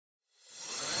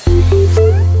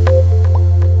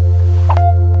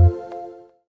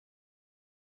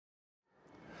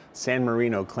San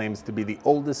Marino claims to be the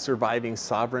oldest surviving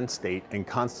sovereign state and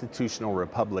constitutional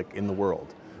republic in the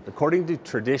world. According to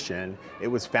tradition, it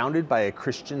was founded by a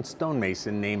Christian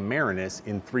stonemason named Marinus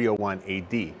in 301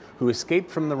 AD, who escaped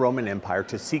from the Roman Empire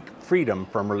to seek freedom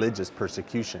from religious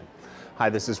persecution. Hi,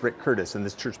 this is Rick Curtis, and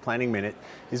this Church Planning Minute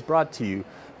is brought to you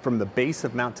from the base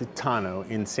of Mount Titano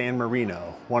in San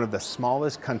Marino, one of the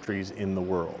smallest countries in the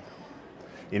world.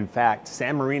 In fact,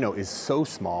 San Marino is so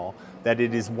small that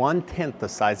it is 1/10 the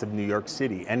size of New York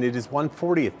City, and it is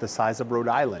 1/40 the size of Rhode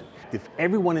Island. If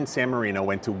everyone in San Marino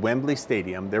went to Wembley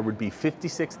Stadium, there would be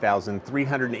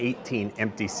 56,318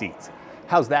 empty seats.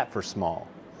 How's that for small?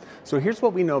 So here's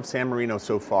what we know of San Marino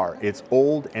so far. It's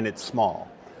old and it's small.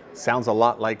 Sounds a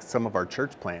lot like some of our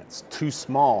church plants, too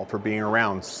small for being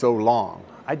around so long.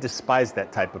 I despise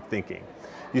that type of thinking.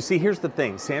 You see, here's the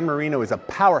thing. San Marino is a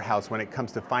powerhouse when it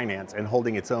comes to finance and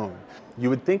holding its own. You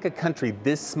would think a country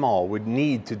this small would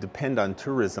need to depend on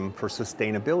tourism for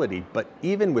sustainability, but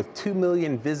even with 2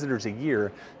 million visitors a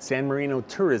year, San Marino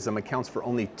tourism accounts for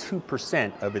only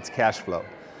 2% of its cash flow.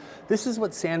 This is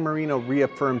what San Marino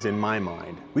reaffirms in my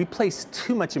mind. We place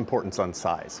too much importance on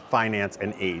size, finance,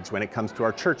 and age when it comes to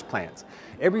our church plants.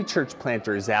 Every church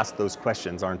planter is asked those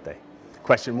questions, aren't they?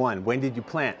 Question 1, when did you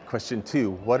plant? Question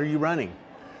 2, what are you running?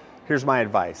 Here's my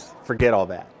advice, forget all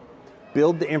that.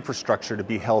 Build the infrastructure to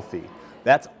be healthy.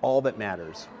 That's all that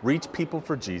matters. Reach people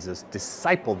for Jesus,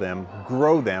 disciple them,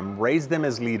 grow them, raise them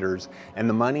as leaders, and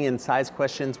the money and size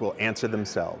questions will answer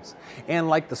themselves. And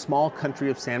like the small country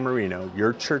of San Marino,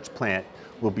 your church plant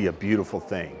will be a beautiful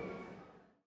thing.